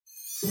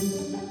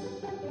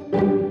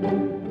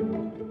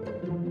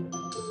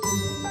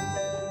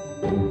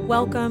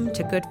Welcome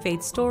to Good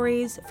Faith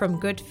Stories from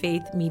Good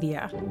Faith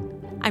Media.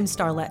 I'm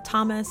Starlette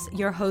Thomas,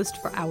 your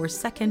host for our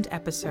second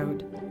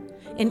episode.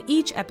 In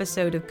each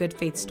episode of Good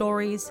Faith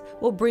Stories,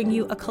 we'll bring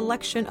you a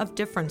collection of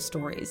different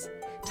stories,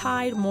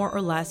 tied more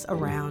or less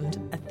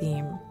around a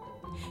theme.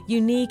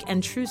 Unique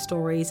and true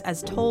stories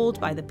as told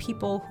by the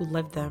people who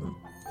lived them.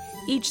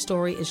 Each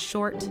story is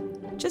short,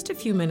 just a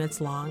few minutes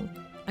long,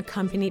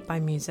 accompanied by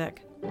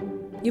music.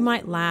 You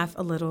might laugh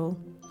a little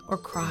or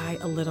cry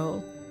a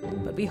little,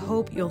 but we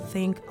hope you'll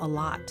think a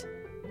lot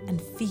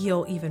and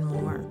feel even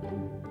more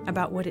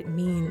about what it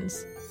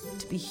means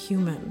to be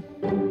human.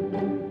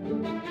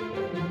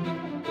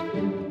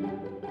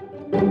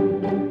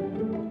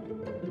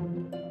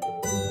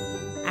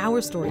 Our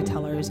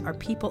storytellers are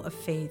people of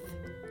faith,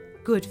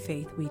 good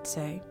faith, we'd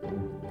say.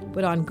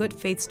 But on Good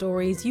Faith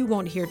Stories, you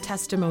won't hear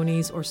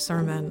testimonies or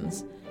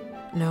sermons.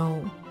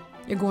 No,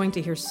 you're going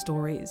to hear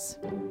stories.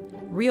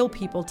 Real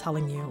people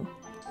telling you,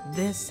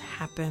 this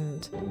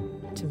happened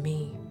to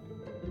me.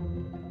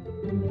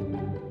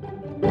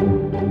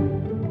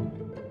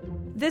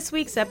 This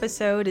week's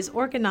episode is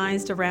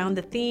organized around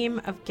the theme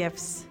of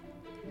gifts.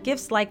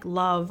 Gifts like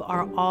love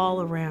are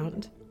all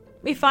around.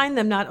 We find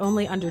them not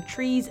only under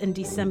trees in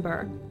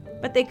December,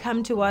 but they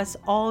come to us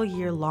all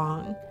year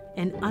long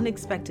in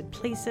unexpected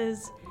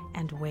places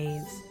and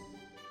ways.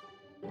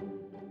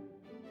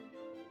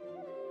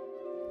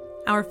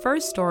 Our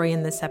first story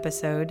in this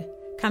episode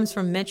comes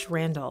from Mitch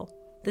Randall,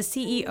 the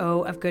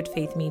CEO of Good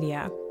Faith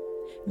Media.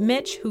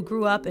 Mitch, who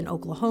grew up in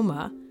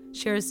Oklahoma,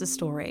 shares the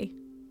story.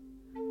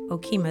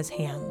 Okima's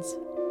Hands.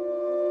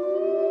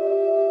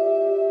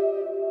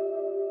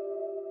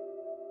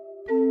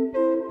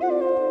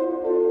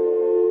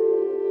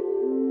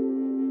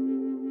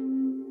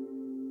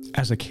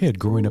 As a kid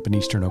growing up in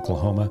eastern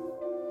Oklahoma,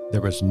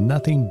 there was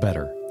nothing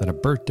better than a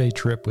birthday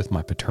trip with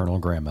my paternal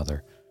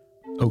grandmother.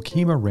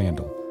 Okima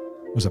Randall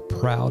was a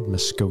proud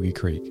Muskogee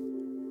Creek.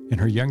 In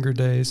her younger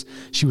days,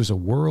 she was a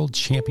world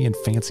champion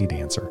fancy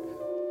dancer.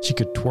 She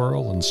could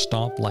twirl and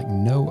stomp like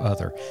no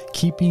other,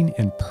 keeping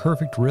in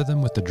perfect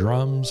rhythm with the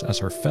drums as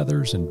her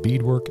feathers and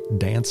beadwork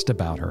danced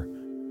about her.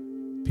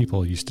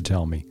 People used to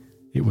tell me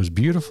it was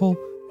beautiful,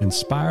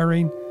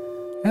 inspiring,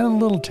 and a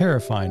little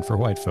terrifying for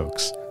white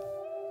folks.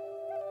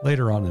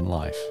 Later on in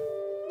life,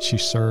 she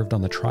served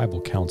on the tribal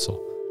council,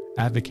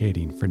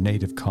 advocating for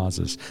Native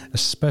causes,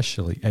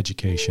 especially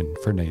education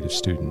for Native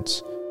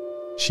students.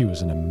 She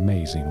was an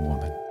amazing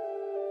woman.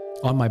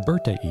 On my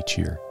birthday each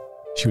year,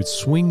 she would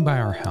swing by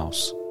our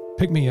house,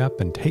 pick me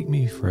up, and take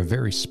me for a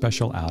very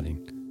special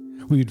outing.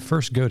 We would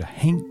first go to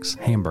Hank's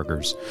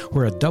Hamburgers,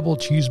 where a double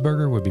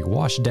cheeseburger would be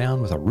washed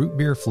down with a root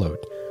beer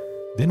float.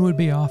 Then we'd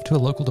be off to a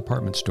local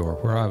department store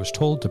where I was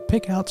told to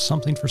pick out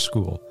something for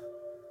school.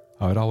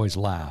 I would always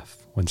laugh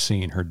when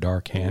seeing her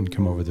dark hand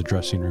come over the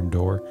dressing room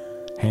door,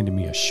 handing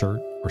me a shirt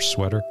or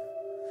sweater.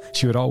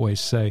 She would always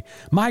say,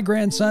 "My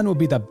grandson will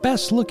be the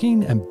best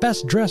looking and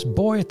best dressed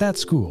boy at that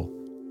school."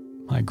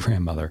 My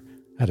grandmother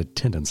had a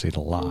tendency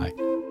to lie.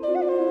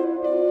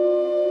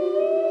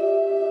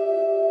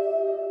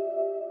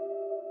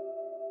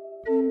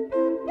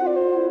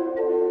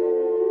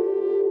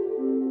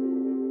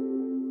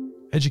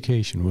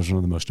 Education was one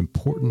of the most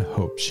important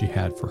hopes she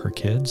had for her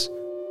kids,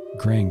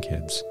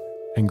 grandkids,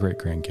 and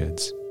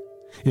great-grandkids.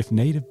 If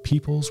Native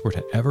peoples were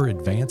to ever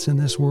advance in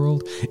this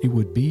world, it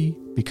would be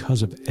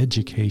because of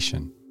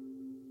education.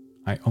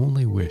 I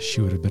only wish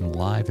she would have been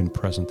alive and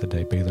present the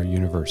day Baylor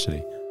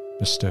University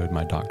bestowed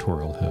my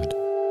doctoral hood.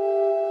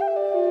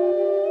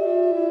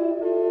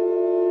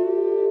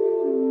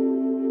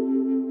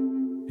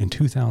 In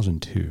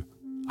 2002,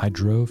 I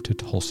drove to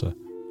Tulsa,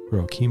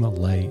 where Okima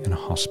lay in a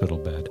hospital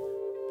bed.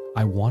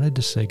 I wanted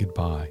to say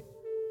goodbye.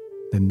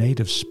 The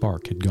Native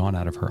spark had gone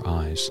out of her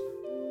eyes,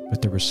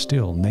 but there was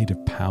still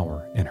Native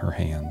power in her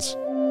hands.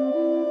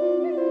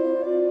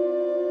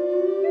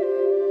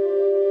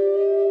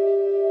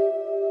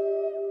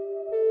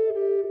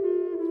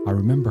 I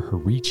remember her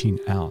reaching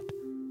out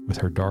with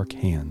her dark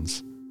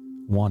hands,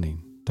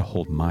 wanting to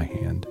hold my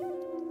hand.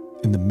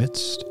 In the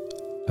midst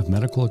of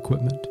medical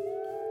equipment,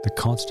 the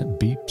constant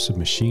beeps of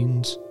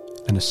machines,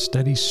 and a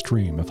steady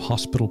stream of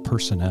hospital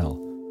personnel,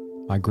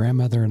 my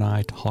grandmother and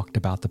I talked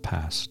about the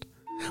past.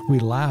 We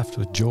laughed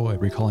with joy,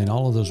 recalling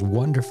all of those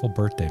wonderful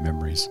birthday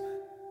memories,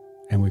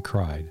 and we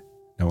cried,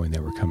 knowing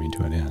they were coming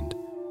to an end.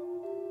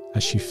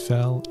 As she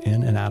fell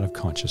in and out of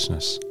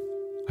consciousness,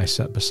 I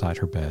sat beside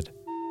her bed.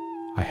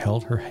 I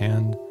held her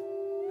hand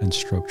and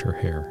stroked her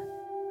hair.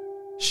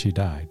 She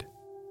died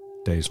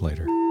days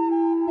later.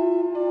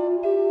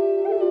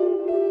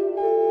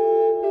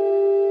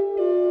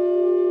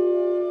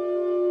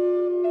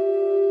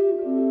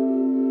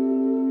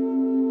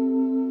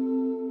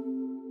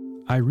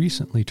 I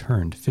recently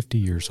turned 50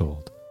 years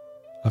old.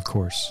 Of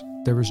course,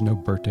 there was no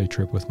birthday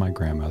trip with my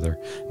grandmother,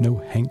 no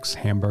Hank's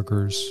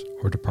Hamburgers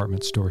or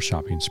department store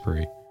shopping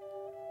spree.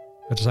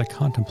 But as I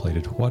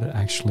contemplated what it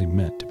actually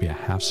meant to be a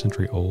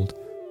half-century old,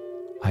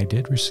 I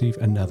did receive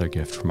another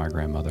gift from my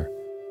grandmother.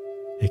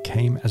 It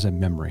came as a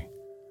memory,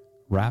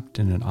 wrapped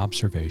in an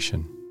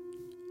observation.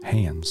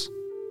 Hands.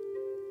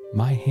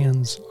 My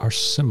hands are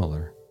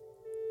similar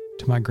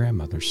to my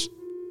grandmother's.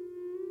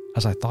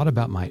 As I thought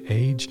about my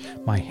age,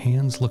 my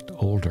hands looked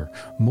older,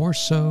 more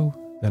so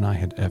than I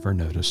had ever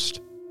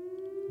noticed.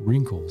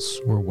 Wrinkles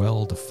were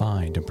well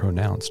defined and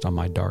pronounced on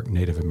my dark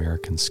Native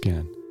American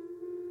skin.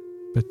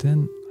 But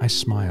then I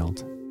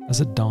smiled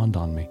as it dawned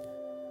on me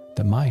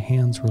that my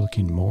hands were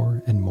looking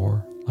more and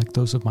more like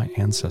those of my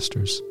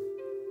ancestors,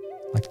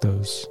 like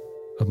those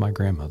of my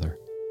grandmother,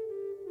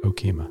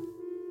 Okima.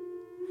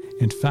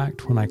 In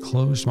fact, when I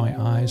closed my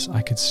eyes,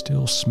 I could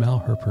still smell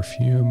her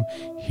perfume,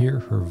 hear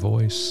her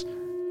voice,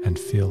 and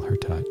feel her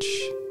touch.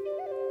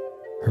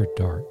 Her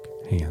dark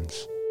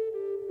hands.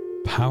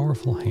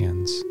 Powerful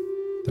hands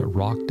that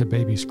rocked a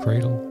baby's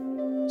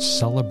cradle,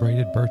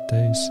 celebrated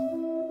birthdays,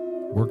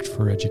 worked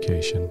for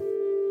education.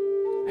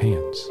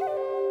 Hands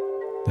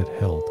that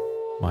held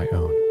my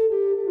own.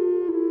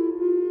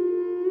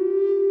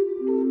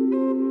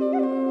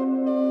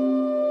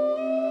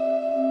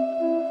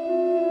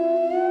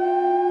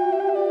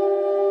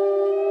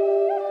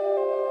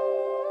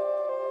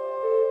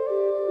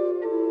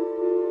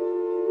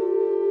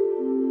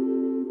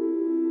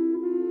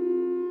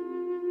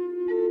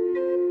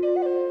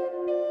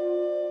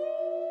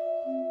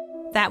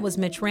 That was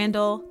Mitch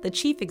Randall, the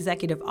Chief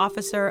Executive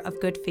Officer of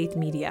Good Faith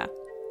Media.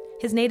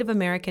 His Native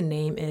American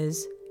name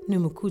is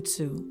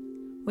Numukutsu,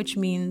 which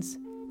means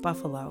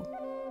buffalo.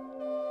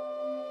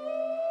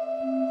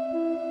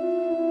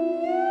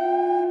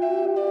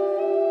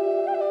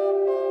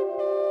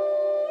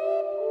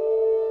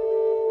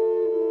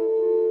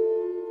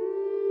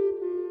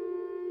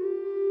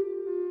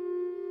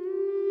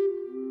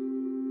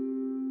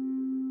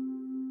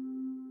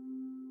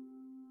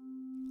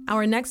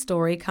 Our next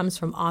story comes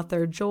from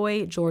author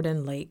Joy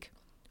Jordan Lake,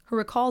 who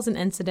recalls an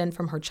incident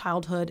from her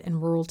childhood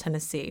in rural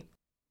Tennessee.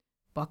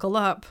 Buckle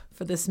up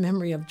for this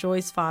memory of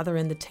Joy's father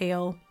in the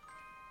tale,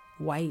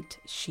 White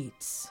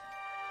Sheets.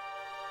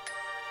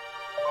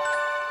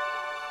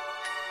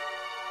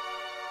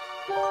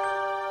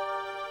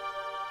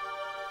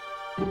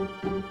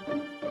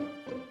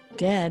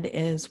 Dead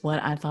is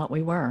what I thought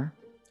we were,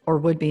 or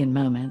would be in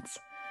moments.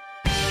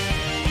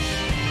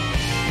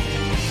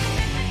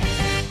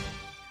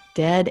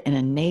 Dead in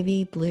a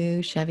navy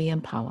blue Chevy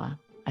Impala,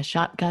 a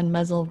shotgun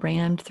muzzle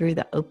rammed through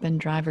the open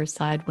driver's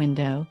side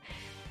window,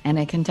 and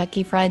a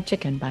Kentucky Fried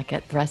Chicken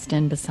bucket thrust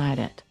in beside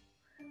it.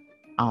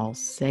 I'll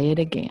say it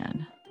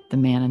again, the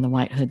man in the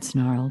white hood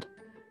snarled.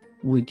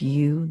 Would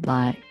you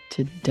like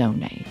to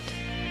donate?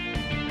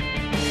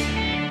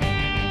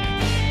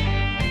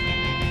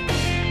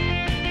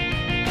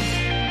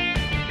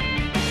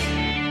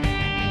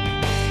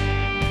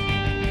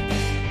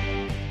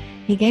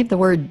 He gave the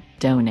word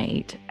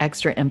donate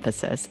extra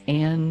emphasis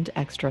and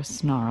extra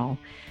snarl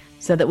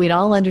so that we'd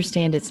all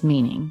understand its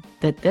meaning,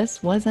 that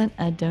this wasn't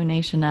a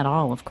donation at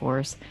all, of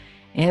course.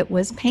 It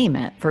was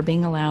payment for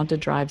being allowed to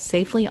drive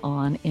safely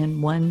on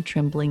in one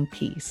trembling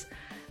piece.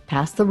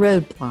 Past the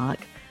roadblock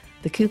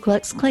the Ku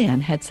Klux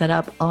Klan had set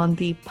up on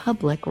the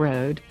public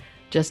road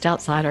just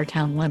outside our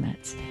town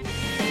limits.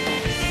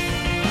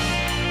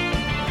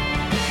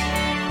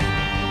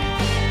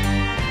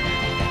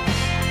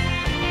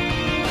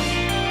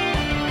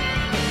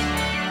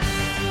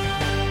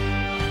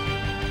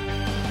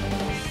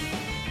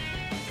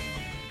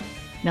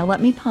 Now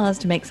let me pause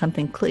to make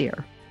something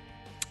clear.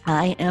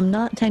 I am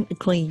not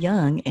technically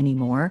young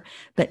anymore,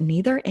 but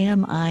neither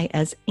am I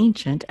as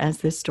ancient as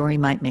this story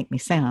might make me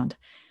sound.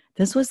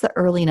 This was the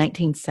early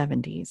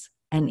 1970s,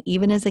 and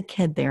even as a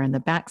kid there in the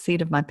backseat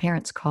of my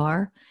parents'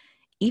 car,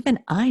 even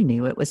I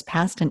knew it was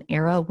past an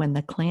era when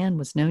the Klan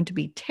was known to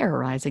be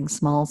terrorizing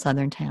small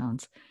southern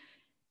towns.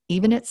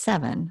 Even at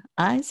 7,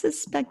 I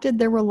suspected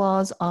there were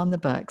laws on the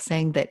books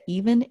saying that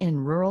even in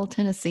rural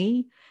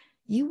Tennessee,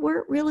 you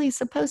weren't really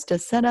supposed to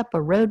set up a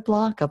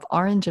roadblock of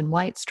orange and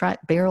white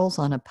striped barrels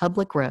on a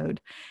public road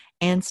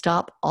and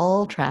stop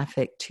all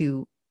traffic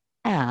to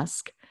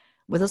ask,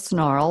 with a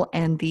snarl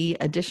and the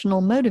additional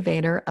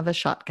motivator of a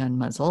shotgun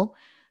muzzle,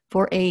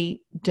 for a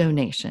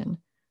donation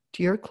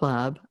to your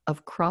club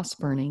of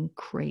cross-burning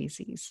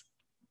crazies.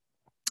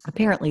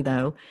 Apparently,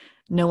 though,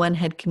 no one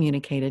had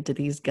communicated to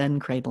these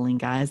gun-cradling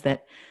guys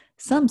that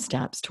some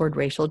steps toward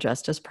racial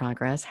justice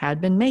progress had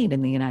been made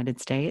in the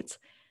United States.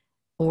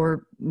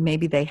 Or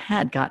maybe they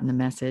had gotten the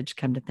message,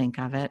 come to think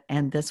of it,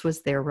 and this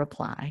was their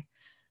reply: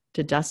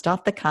 to dust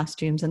off the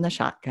costumes and the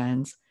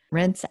shotguns,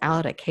 rinse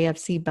out a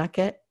KFC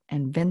bucket,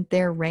 and vent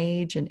their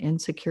rage and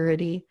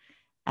insecurity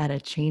at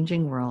a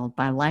changing world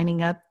by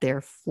lining up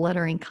their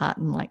fluttering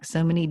cotton like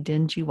so many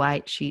dingy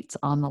white sheets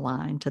on the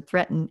line to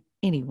threaten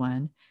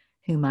anyone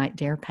who might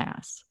dare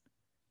pass.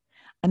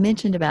 I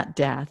mentioned about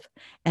death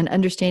and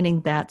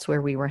understanding that's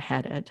where we were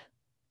headed.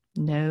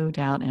 No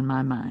doubt in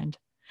my mind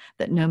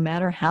that no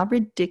matter how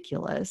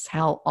ridiculous,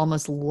 how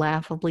almost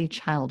laughably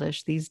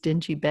childish these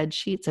dingy bed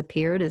sheets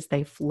appeared as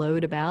they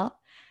flowed about,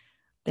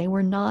 they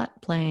were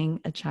not playing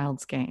a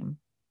child's game.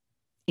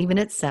 Even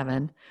at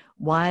 7,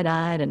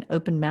 wide-eyed and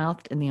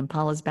open-mouthed in the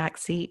Impala's back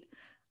seat,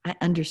 I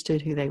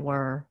understood who they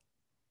were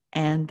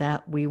and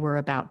that we were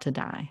about to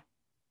die.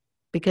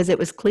 Because it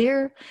was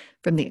clear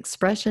from the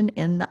expression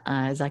in the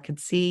eyes I could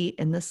see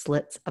in the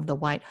slits of the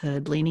white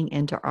hood leaning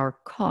into our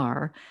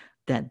car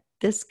that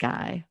this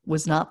guy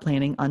was not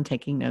planning on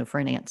taking no for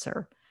an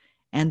answer,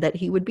 and that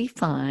he would be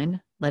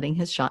fine letting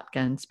his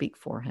shotgun speak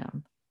for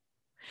him.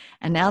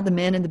 And now the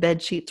men in the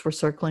bed sheets were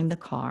circling the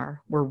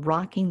car, were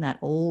rocking that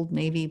old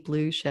navy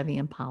blue Chevy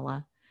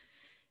Impala.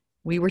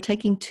 We were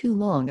taking too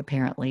long,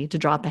 apparently, to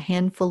drop a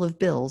handful of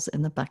bills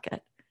in the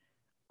bucket.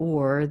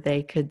 Or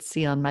they could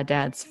see on my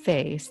dad's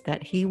face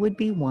that he would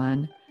be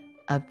one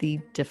of the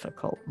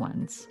difficult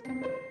ones.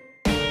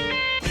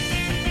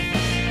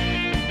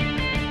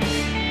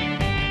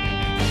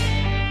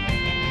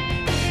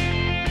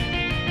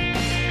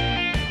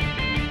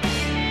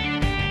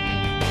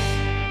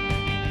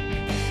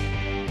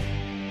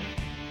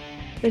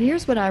 But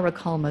here's what I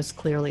recall most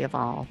clearly of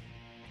all,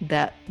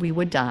 that we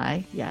would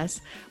die,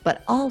 yes,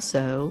 but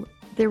also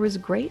there was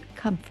great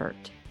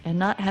comfort and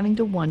not having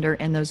to wonder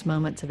in those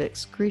moments of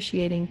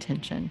excruciating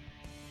tension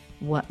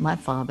what my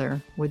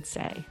father would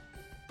say.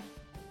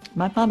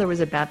 My father was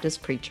a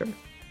Baptist preacher,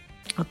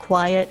 a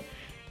quiet,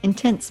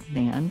 intense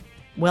man,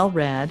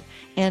 well-read,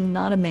 and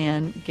not a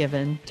man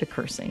given to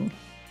cursing.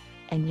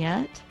 And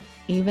yet,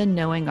 even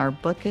knowing our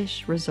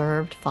bookish,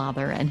 reserved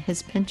father and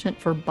his penchant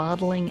for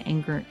bottling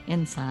anger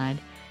inside,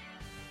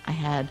 I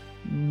had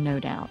no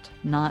doubt,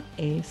 not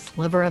a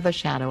sliver of a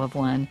shadow of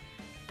one,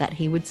 that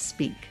he would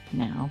speak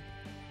now,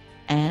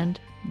 and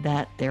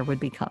that there would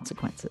be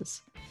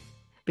consequences,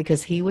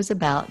 because he was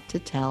about to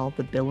tell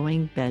the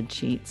billowing bed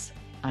sheets,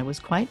 I was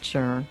quite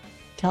sure,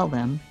 tell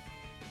them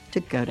to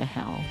go to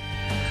hell.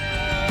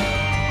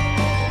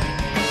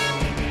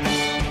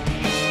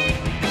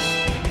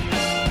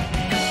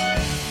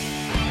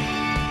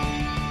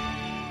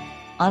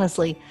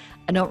 Honestly,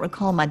 I don't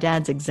recall my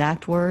dad's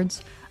exact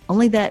words,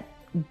 only that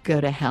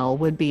go to hell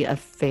would be a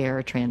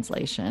fair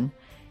translation.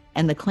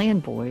 And the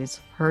Klan boys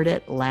heard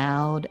it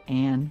loud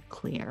and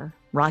clear,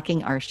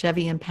 rocking our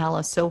Chevy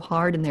Impala so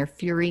hard in their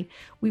fury,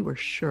 we were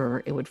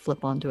sure it would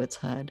flip onto its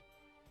hood.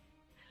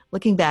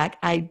 Looking back,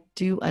 I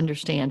do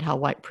understand how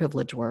white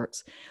privilege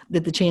works,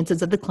 that the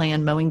chances of the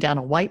Klan mowing down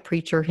a white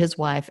preacher, his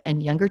wife,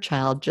 and younger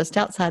child just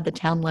outside the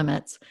town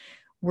limits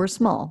were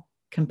small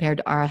compared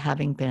to our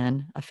having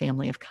been a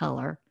family of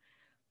color.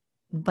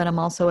 But I'm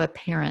also a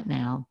parent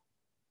now.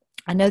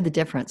 I know the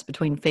difference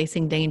between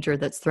facing danger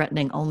that's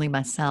threatening only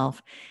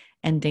myself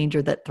and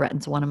danger that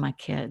threatens one of my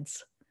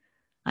kids.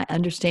 I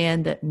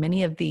understand that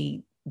many of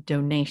the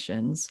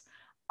donations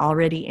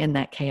already in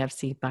that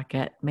KFC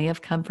bucket may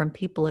have come from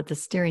people at the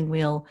steering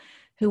wheel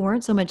who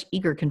weren't so much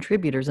eager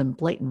contributors and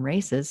blatant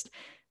racist,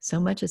 so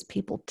much as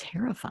people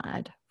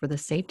terrified for the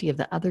safety of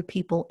the other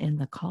people in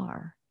the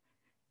car.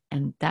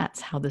 And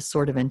that's how this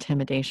sort of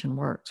intimidation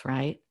works,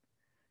 right?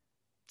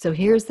 So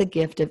here's the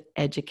gift of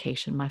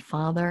education my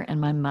father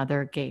and my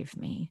mother gave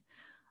me.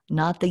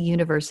 Not the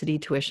university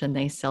tuition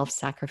they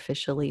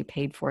self-sacrificially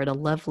paid for at a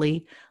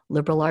lovely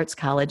liberal arts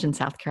college in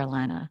South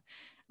Carolina.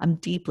 I'm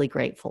deeply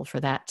grateful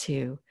for that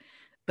too.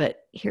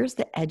 But here's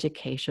the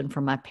education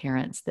from my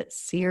parents that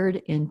seared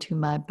into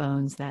my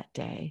bones that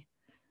day,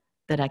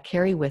 that I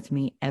carry with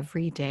me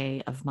every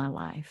day of my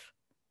life.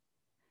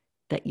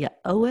 That you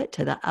owe it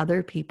to the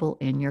other people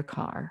in your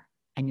car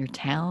and your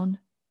town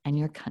and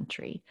your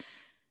country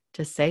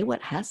to say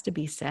what has to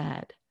be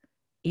said,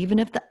 even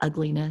if the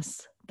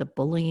ugliness, the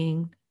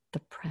bullying,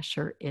 the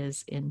pressure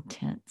is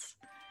intense,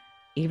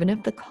 even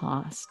if the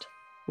cost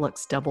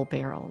looks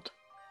double-barreled.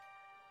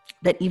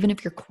 That even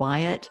if you're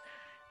quiet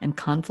and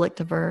conflict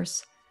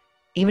averse,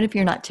 even if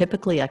you're not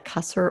typically a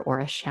cusser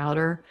or a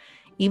shouter,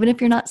 even if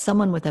you're not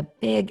someone with a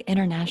big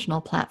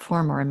international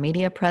platform or a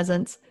media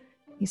presence,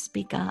 you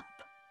speak up.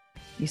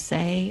 You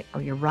say,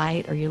 or you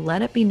write, or you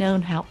let it be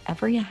known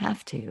however you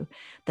have to,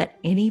 that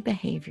any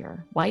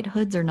behavior, white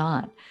hoods or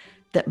not,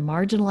 that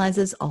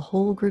marginalizes a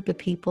whole group of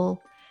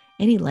people,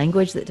 any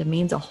language that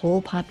demeans a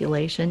whole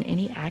population,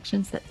 any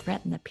actions that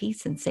threaten the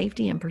peace and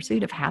safety and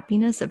pursuit of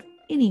happiness of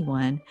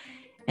anyone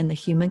in the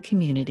human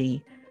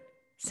community,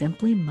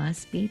 simply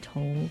must be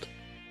told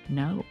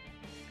no.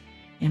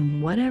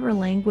 In whatever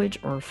language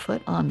or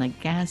foot on the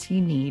gas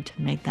you need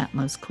to make that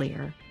most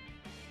clear.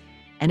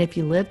 And if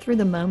you live through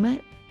the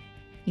moment,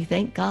 you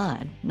thank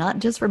God, not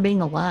just for being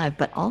alive,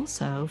 but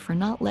also for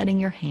not letting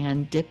your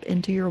hand dip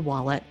into your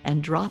wallet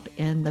and drop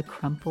in the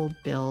crumpled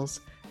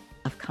bills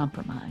of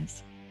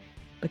compromise.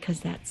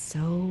 Because that's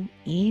so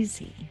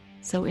easy,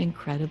 so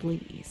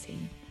incredibly easy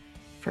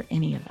for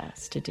any of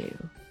us to do.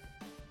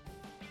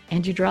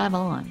 And you drive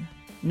on,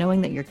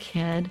 knowing that your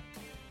kid,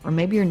 or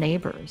maybe your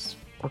neighbors,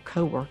 or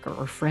coworker,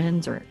 or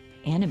friends, or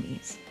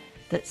enemies,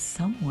 that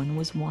someone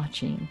was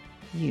watching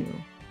you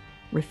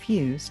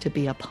refuse to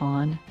be a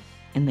pawn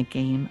in the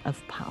game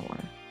of power.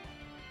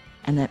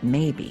 And that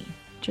maybe,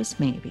 just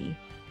maybe,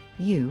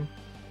 you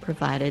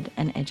provided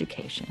an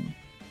education.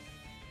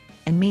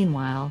 And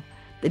meanwhile,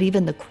 that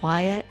even the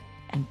quiet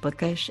and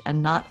bookish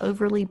and not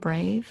overly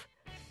brave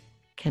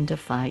can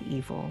defy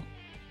evil.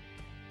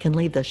 can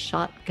leave the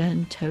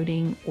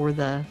shotgun-toting or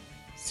the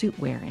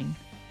suit-wearing,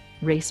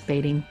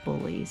 race-baiting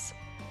bullies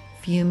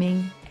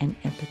fuming and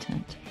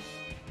impotent,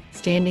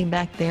 standing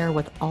back there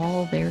with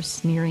all their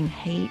sneering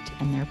hate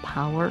and their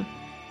power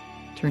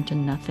turned to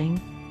nothing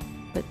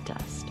but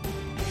dust.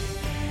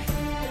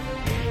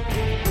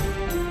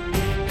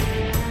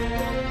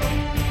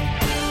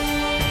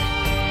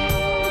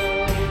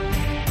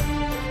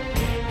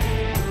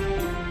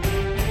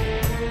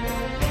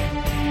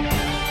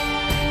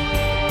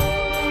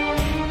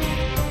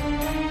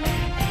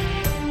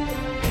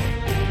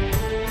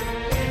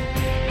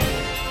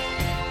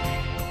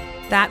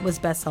 That was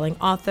best-selling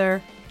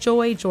author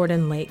Joy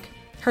Jordan Lake.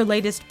 Her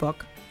latest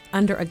book,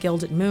 Under a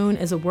Gilded Moon,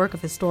 is a work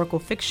of historical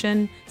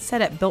fiction set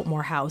at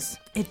Biltmore House.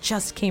 It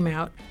just came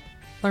out.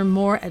 Learn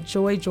more at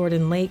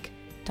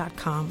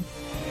joyjordanlake.com.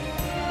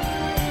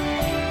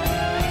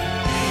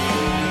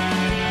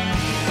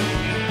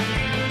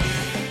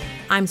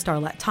 I'm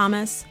Starlette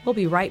Thomas. We'll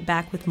be right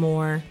back with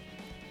more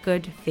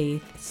Good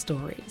Faith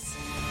Stories.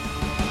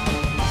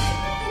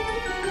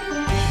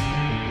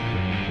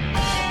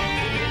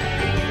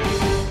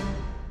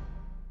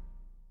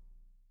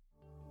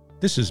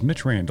 This is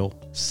Mitch Randall,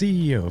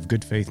 CEO of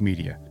Good Faith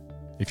Media.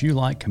 If you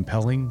like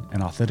compelling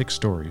and authentic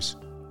stories,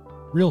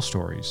 real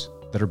stories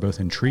that are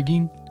both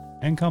intriguing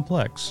and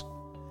complex,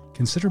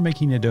 consider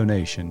making a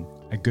donation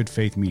at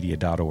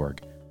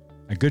goodfaithmedia.org.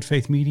 At Good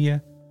Faith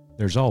Media,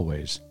 there's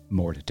always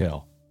more to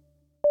tell.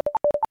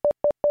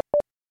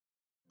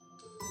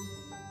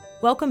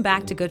 Welcome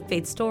back to Good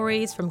Faith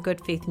Stories from Good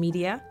Faith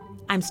Media.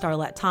 I'm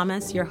Starlette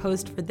Thomas, your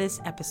host for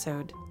this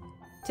episode.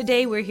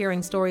 Today we're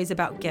hearing stories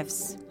about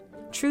gifts.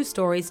 True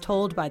stories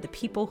told by the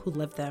people who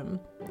live them.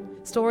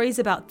 Stories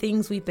about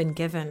things we've been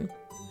given.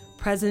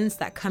 Presents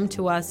that come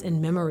to us in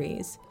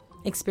memories,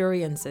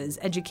 experiences,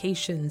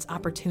 educations,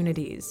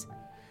 opportunities.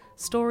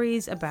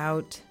 Stories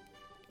about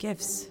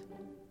gifts.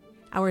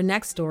 Our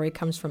next story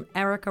comes from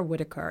Erica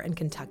Whitaker in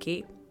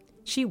Kentucky.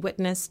 She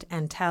witnessed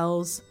and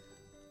tells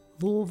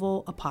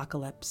Louisville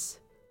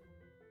Apocalypse.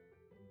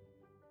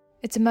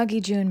 It's a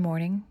muggy June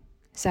morning,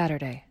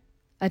 Saturday.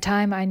 A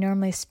time I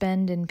normally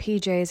spend in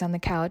PJs on the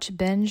couch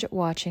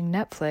binge-watching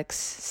Netflix,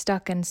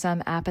 stuck in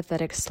some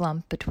apathetic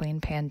slump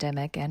between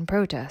pandemic and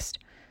protest.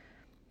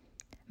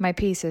 My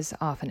peace is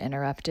often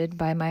interrupted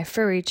by my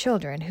furry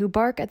children who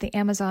bark at the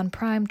Amazon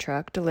Prime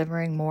truck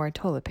delivering more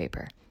toilet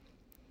paper.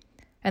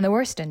 And the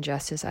worst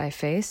injustice I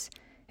face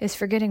is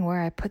forgetting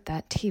where I put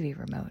that TV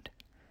remote.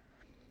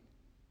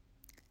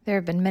 There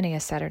have been many a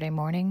Saturday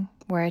morning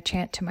where I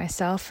chant to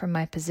myself from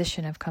my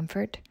position of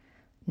comfort,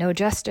 no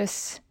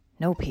justice,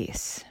 no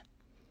peace.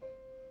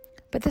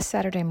 But this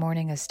Saturday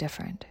morning is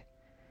different.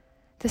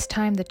 This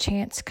time the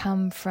chants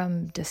come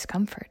from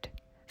discomfort,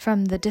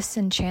 from the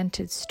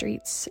disenchanted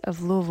streets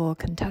of Louisville,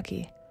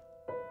 Kentucky.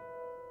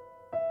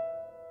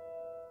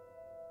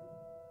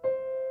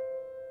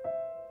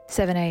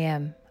 "7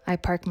 a.m., I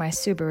park my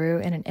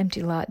Subaru in an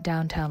empty lot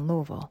downtown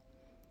Louisville.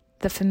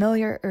 The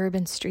familiar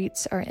urban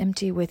streets are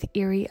empty with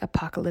eerie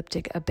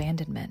apocalyptic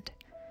abandonment.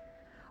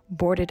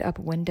 Boarded up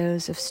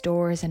windows of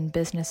stores and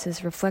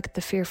businesses reflect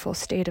the fearful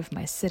state of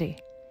my city.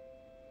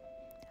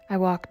 I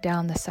walk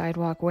down the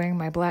sidewalk wearing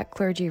my black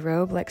clergy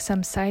robe like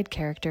some side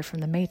character from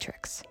The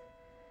Matrix.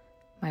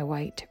 My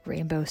white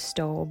rainbow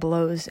stole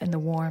blows in the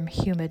warm,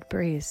 humid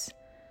breeze.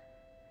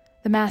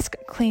 The mask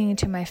clinging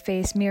to my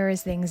face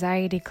mirrors the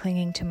anxiety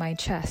clinging to my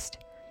chest.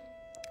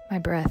 My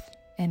breath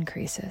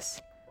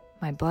increases.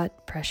 My blood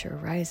pressure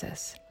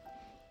rises.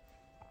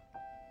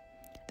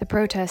 The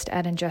protest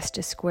at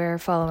Injustice Square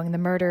following the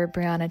murder of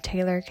Breonna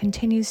Taylor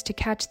continues to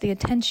catch the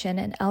attention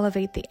and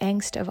elevate the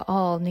angst of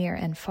all near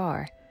and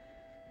far.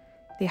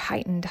 The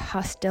heightened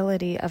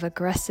hostility of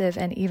aggressive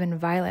and even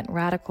violent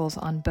radicals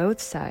on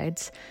both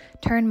sides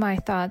turn my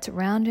thoughts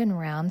round and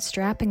round,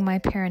 strapping my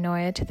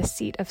paranoia to the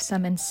seat of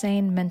some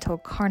insane mental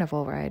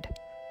carnival ride.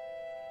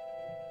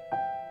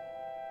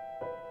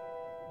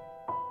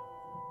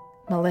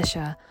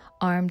 Militia,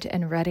 armed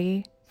and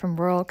ready from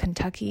rural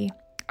Kentucky,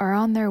 are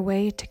on their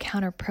way to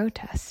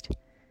counter-protest.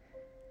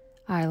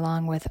 I,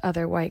 along with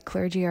other white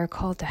clergy, are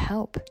called to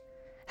help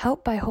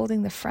by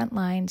holding the front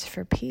lines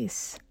for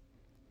peace.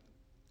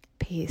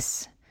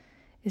 Peace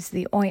is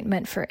the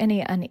ointment for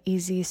any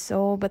uneasy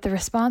soul, but the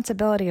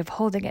responsibility of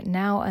holding it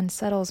now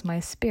unsettles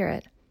my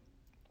spirit.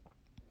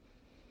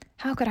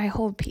 How could I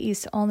hold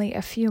peace only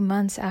a few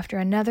months after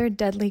another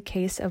deadly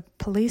case of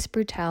police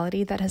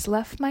brutality that has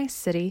left my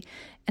city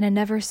in a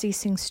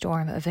never-ceasing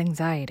storm of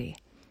anxiety?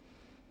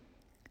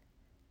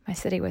 My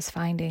city was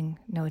finding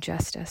no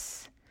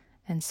justice,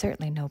 and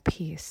certainly no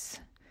peace.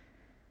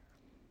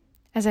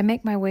 As I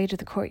make my way to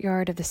the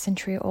courtyard of the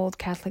century-old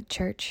Catholic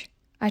Church,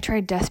 I try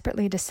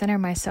desperately to center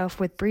myself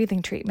with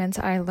breathing treatments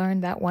I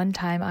learned that one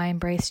time I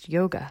embraced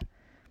yoga.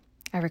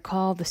 I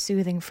recall the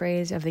soothing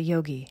phrase of the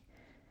yogi,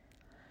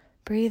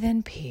 "Breathe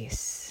in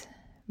peace,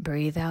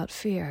 breathe out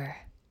fear."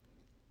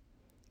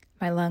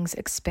 My lungs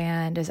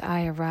expand as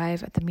I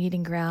arrive at the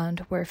meeting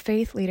ground where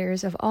faith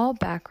leaders of all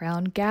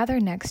background gather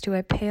next to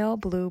a pale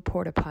blue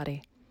porta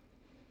potty.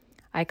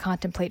 I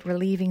contemplate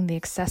relieving the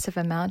excessive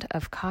amount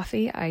of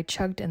coffee I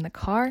chugged in the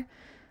car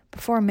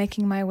before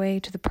making my way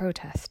to the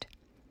protest.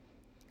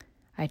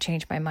 I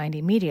change my mind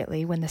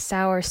immediately when the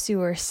sour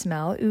sewer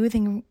smell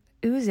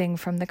oozing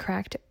from the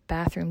cracked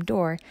bathroom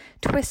door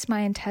twists my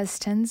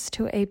intestines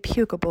to a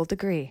pukable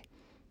degree.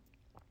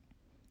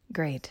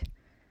 Great.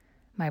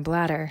 My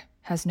bladder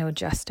has no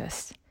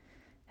justice,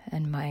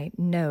 and my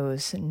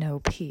nose no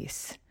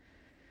peace.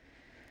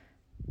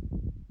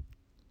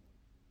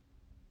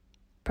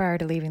 Prior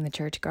to leaving the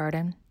church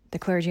garden, the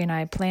clergy and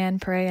I plan,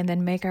 pray, and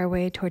then make our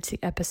way towards the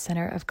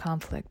epicenter of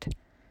conflict.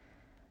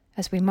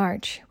 As we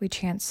march, we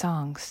chant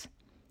songs,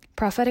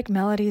 prophetic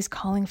melodies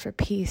calling for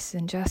peace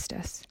and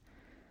justice.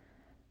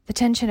 The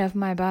tension of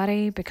my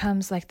body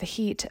becomes like the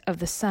heat of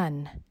the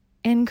sun,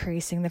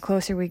 increasing the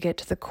closer we get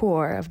to the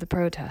core of the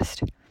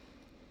protest.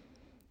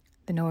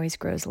 The noise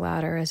grows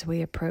louder as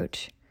we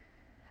approach.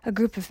 A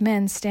group of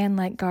men stand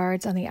like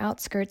guards on the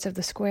outskirts of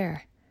the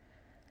square.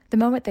 The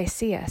moment they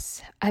see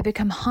us, I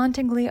become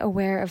hauntingly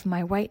aware of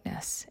my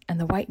whiteness and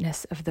the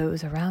whiteness of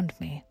those around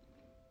me.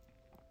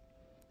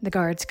 The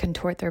guards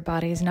contort their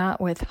bodies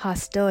not with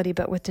hostility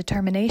but with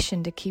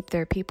determination to keep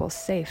their people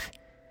safe.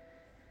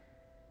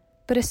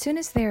 But as soon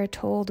as they are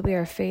told we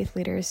are faith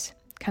leaders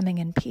coming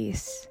in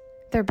peace,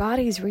 their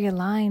bodies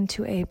realign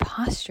to a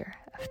posture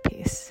of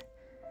peace.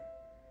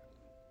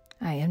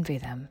 I envy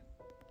them.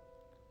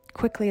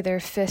 Quickly their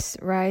fists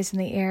rise in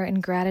the air in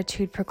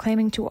gratitude,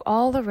 proclaiming to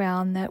all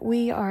around that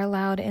we are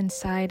allowed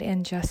inside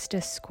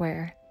Injustice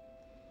Square.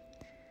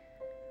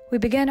 We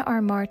begin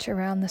our march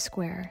around the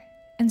square,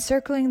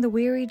 encircling the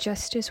weary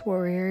justice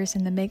warriors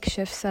in the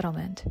makeshift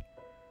settlement.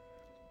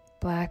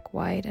 Black,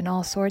 white, and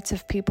all sorts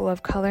of people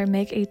of color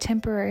make a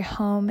temporary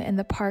home in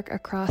the park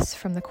across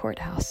from the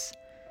courthouse.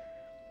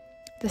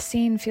 The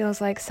scene feels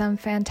like some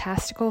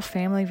fantastical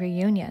family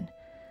reunion,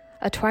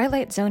 a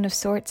twilight zone of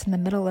sorts in the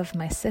middle of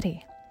my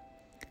city.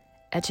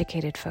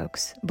 Educated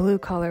folks,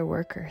 blue-collar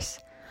workers,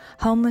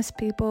 homeless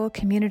people,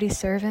 community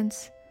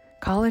servants,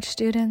 college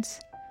students,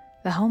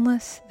 the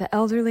homeless, the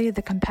elderly,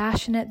 the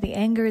compassionate, the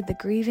angered, the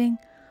grieving,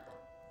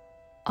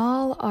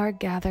 all are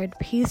gathered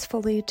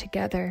peacefully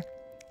together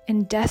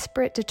in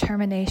desperate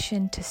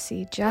determination to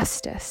see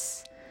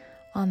justice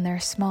on their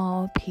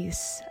small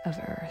piece of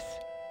earth.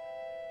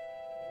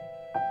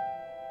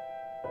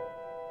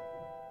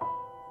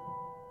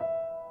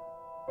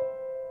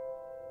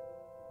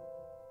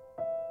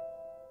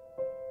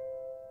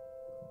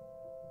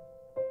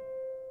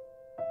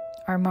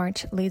 Our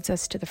march leads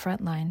us to the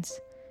front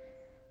lines.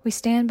 We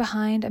stand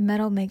behind a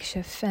metal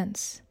makeshift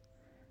fence.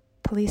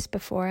 Police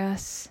before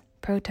us,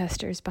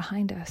 protesters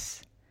behind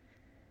us.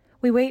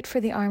 We wait for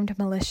the armed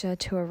militia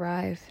to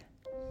arrive.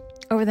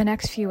 Over the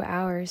next few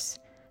hours,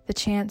 the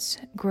chants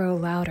grow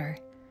louder.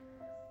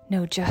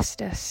 No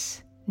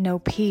justice, no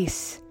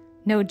peace.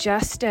 No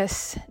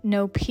justice,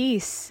 no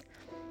peace.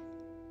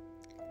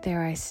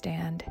 There I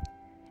stand,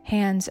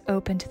 hands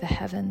open to the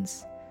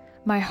heavens,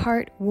 my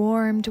heart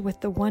warmed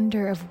with the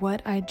wonder of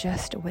what I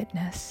just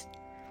witnessed.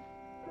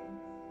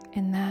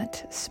 In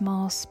that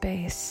small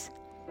space,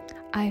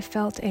 I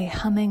felt a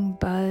humming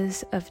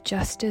buzz of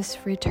justice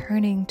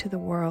returning to the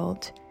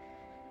world,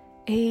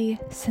 a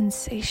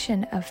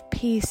sensation of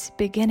peace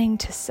beginning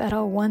to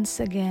settle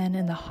once again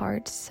in the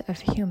hearts of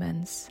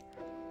humans.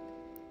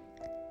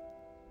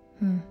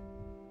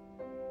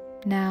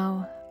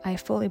 Now I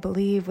fully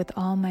believe with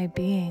all my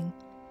being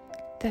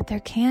that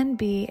there can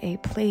be a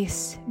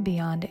place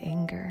beyond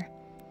anger,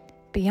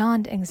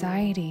 beyond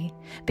anxiety,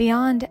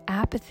 beyond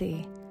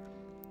apathy,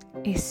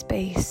 a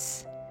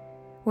space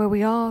where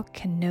we all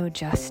can know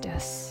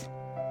justice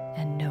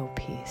and know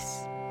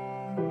peace.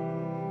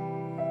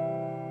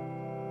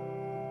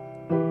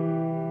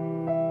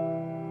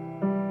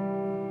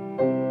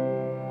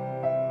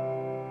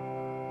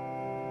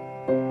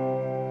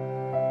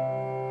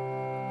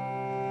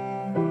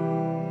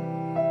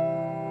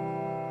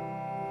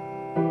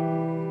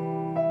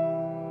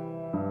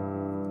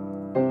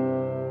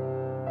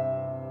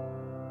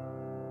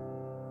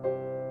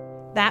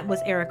 That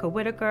was Erica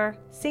Whitaker,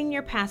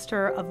 senior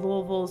pastor of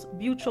Louisville's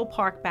Buchel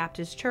Park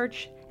Baptist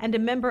Church and a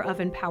member of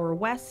Empower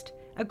West,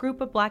 a group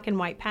of Black and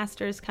white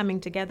pastors coming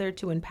together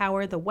to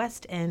empower the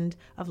West End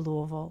of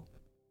Louisville.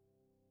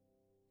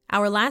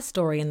 Our last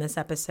story in this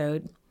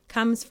episode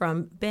comes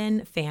from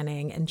Ben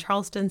Fanning in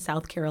Charleston,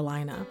 South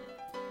Carolina.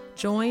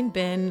 Join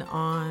Ben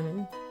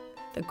on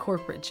the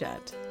corporate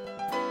jet.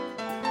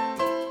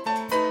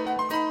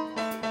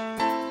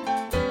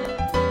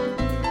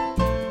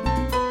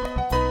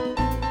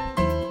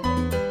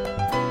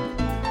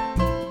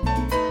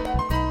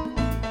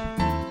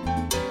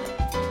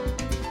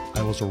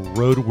 I was a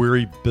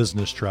road-weary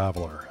business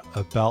traveler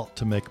about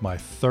to make my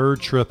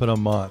third trip in a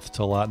month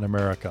to Latin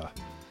America.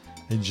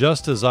 And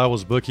just as I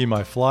was booking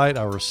my flight,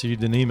 I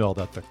received an email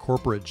that the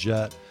corporate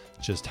jet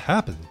just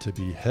happened to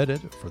be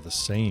headed for the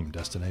same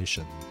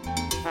destination.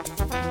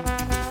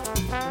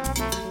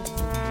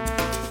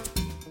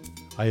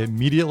 I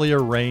immediately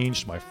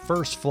arranged my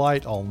first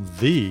flight on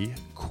the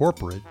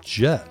corporate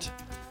jet.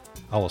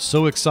 I was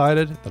so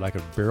excited that I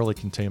could barely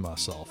contain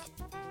myself.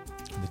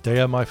 And the day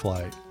of my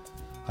flight,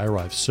 I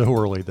arrived so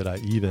early that I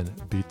even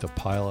beat the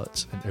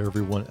pilots and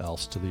everyone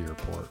else to the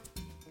airport.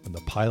 When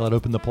the pilot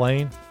opened the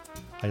plane,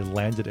 I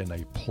landed in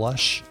a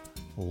plush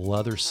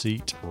leather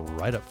seat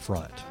right up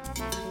front.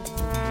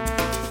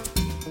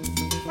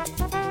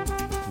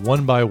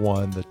 One by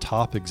one, the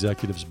top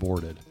executives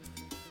boarded.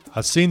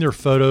 I'd seen their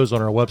photos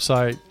on our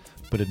website,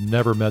 but had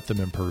never met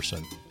them in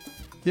person.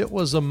 It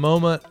was a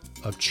moment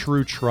of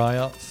true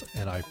triumph,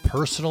 and I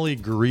personally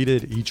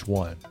greeted each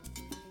one.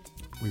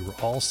 We were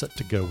all set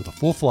to go with a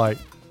full flight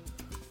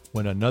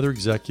when another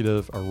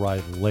executive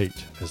arrived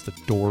late as the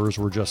doors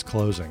were just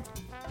closing.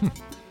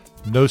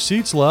 No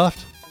seats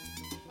left,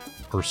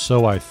 or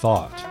so I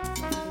thought.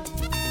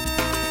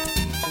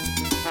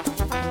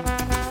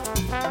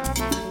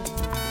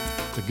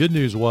 The good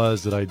news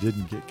was that I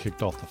didn't get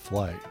kicked off the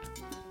flight.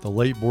 The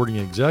late boarding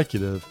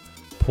executive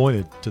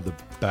pointed to the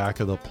back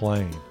of the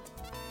plane,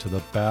 to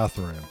the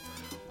bathroom,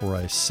 where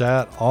I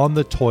sat on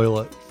the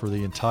toilet for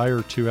the entire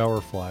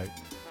 2-hour flight,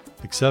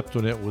 except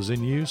when it was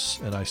in use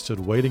and I stood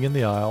waiting in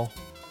the aisle,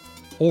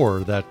 or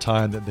that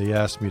time that they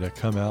asked me to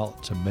come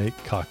out to make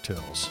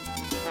cocktails.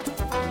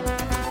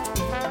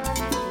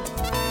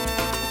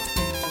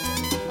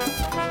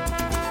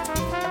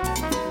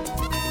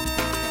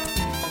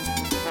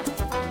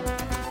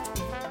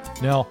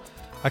 Now,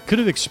 I could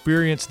have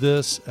experienced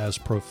this as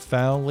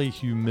profoundly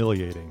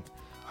humiliating.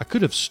 I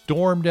could have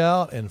stormed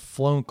out and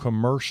flown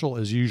commercial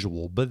as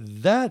usual,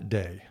 but that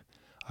day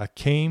I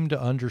came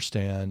to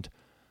understand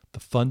the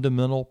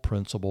fundamental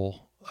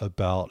principle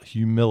about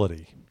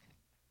humility.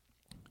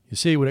 You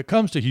see, when it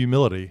comes to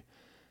humility,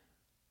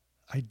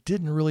 I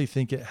didn't really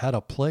think it had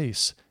a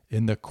place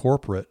in the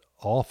corporate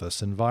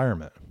office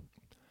environment.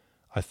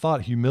 I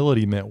thought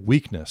humility meant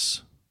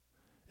weakness.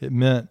 It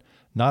meant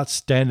not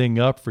standing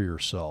up for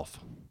yourself.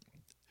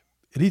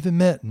 It even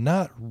meant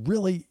not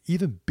really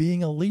even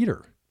being a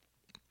leader.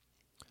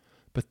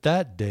 But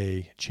that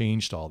day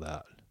changed all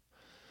that.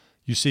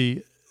 You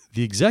see,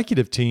 the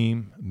executive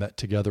team met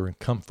together in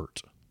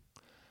comfort.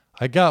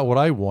 I got what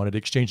I wanted,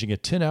 exchanging a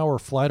 10-hour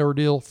flight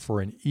ordeal for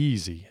an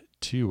easy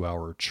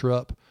 2-hour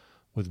trip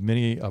with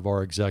many of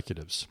our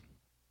executives.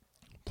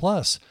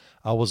 Plus,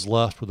 I was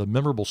left with a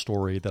memorable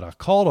story that I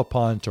called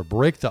upon to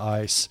break the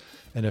ice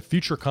in a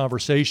future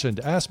conversation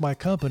to ask my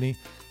company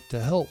to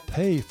help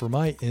pay for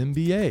my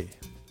MBA,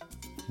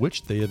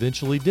 which they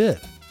eventually did.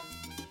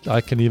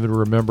 I can even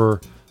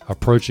remember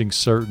approaching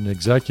certain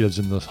executives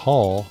in the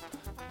hall,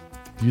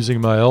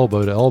 using my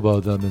elbow to elbow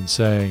them and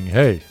saying,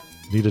 "Hey,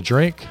 need a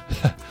drink?"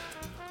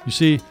 You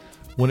see,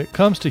 when it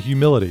comes to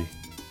humility,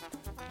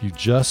 you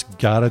just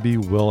gotta be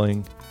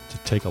willing to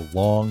take a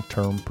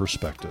long-term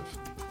perspective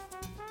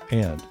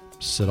and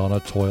sit on a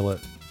toilet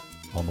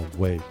on the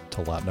way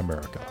to Latin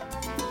America.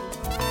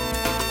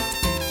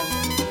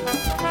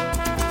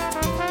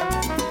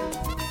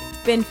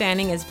 Ben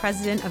Fanning is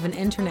president of an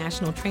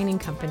international training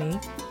company,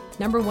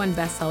 #1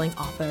 best-selling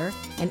author,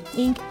 an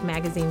Inc.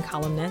 magazine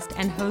columnist,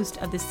 and host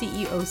of the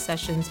CEO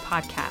Sessions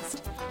podcast,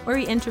 where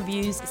he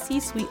interviews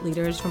C-suite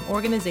leaders from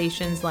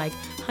organizations like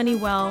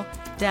Honeywell,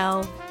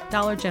 Dell,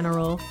 Dollar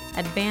General,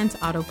 Advance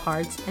Auto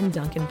Parts, and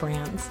Dunkin'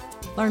 Brands.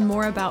 Learn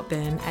more about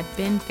Ben at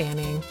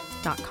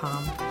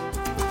benfanning.com.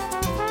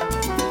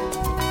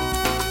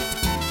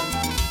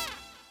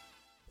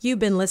 You've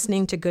been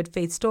listening to Good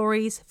Faith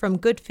Stories from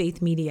Good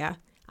Faith Media.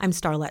 I'm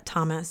Starlette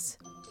Thomas.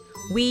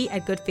 We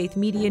at Good Faith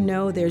Media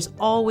know there's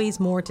always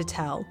more to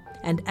tell,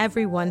 and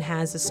everyone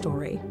has a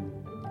story.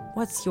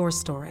 What's your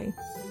story?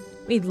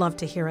 We'd love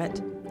to hear it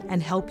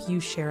and help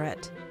you share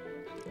it.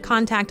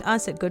 Contact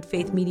us at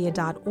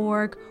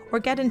goodfaithmedia.org or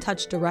get in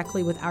touch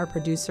directly with our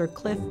producer,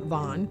 Cliff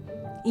Vaughn.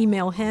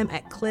 Email him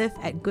at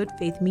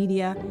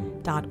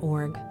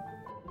cliff@goodfaithmedia.org.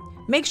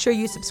 Make sure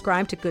you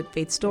subscribe to Good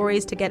Faith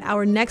Stories to get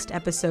our next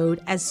episode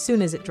as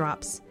soon as it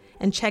drops.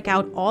 And check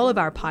out all of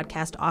our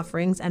podcast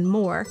offerings and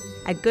more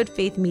at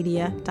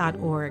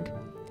goodfaithmedia.org.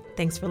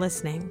 Thanks for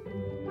listening.